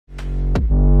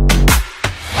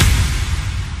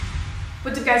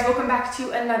guys, welcome back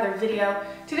to another video.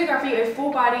 Today I got for you a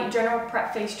full body general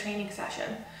prep phase training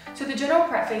session. So the general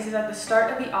prep phase is at the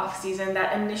start of the off season,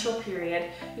 that initial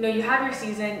period. You know, you have your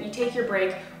season, you take your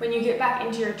break. When you get back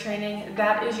into your training,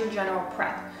 that is your general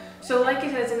prep. So like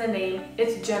it says in the name,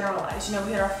 it's generalized. You know,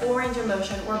 we hit our full range of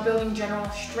motion, we're building general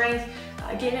strength,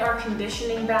 getting our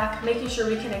conditioning back, making sure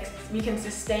we can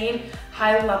sustain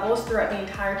high levels throughout the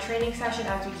entire training session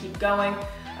as we keep going.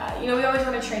 You know, we always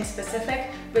want to train specific,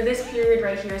 but this period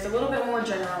right here is a little bit more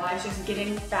generalized, just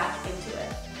getting back into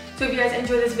it. So if you guys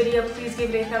enjoyed this video, please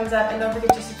give it a thumbs up and don't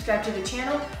forget to subscribe to the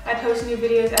channel. I post new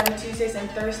videos every Tuesdays and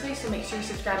Thursdays, so make sure you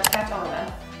subscribe to catch all of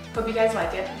them. Hope you guys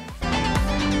like it.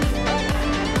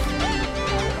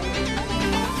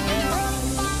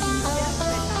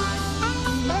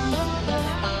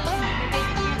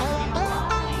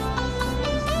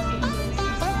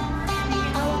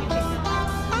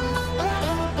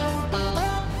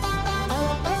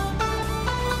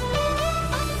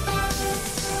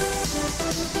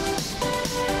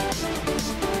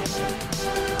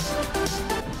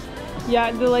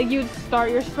 Yeah, the leg you'd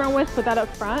start your sprint with, put that up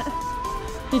front.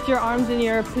 Get your arms in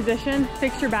your position,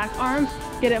 fix your back arm,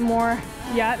 get it more,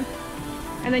 yep.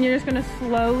 And then you're just gonna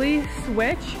slowly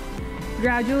switch,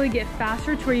 gradually get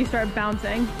faster to where you start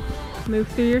bouncing. Move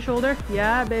through your shoulder,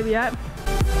 yeah, baby, yep.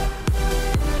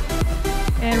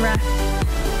 And rest.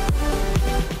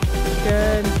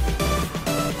 Good.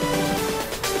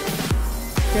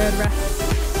 Good, rest.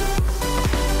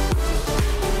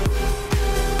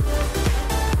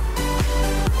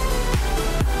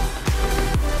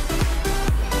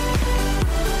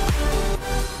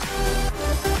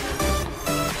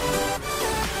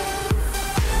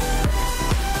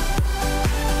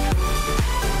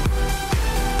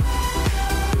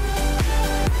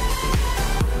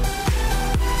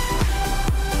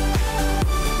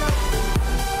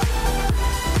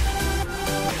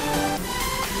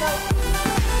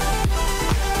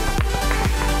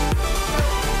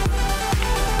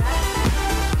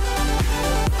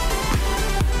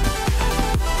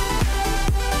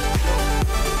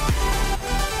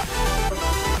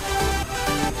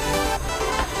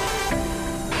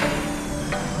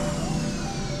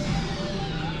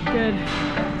 Good.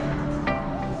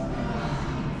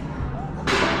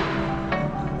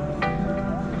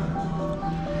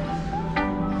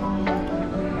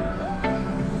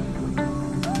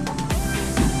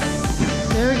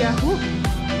 There we go. Woo.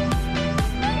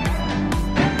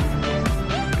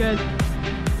 Good.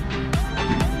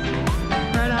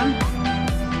 Right on.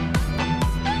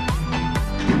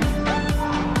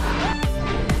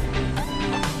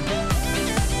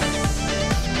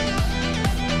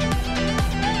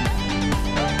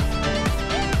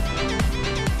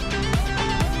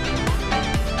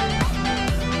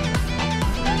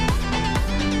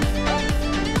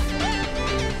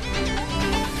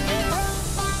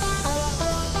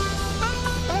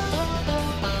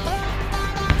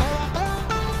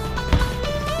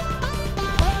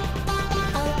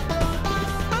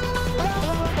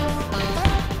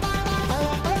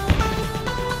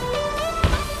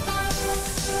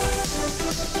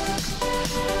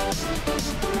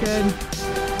 Good.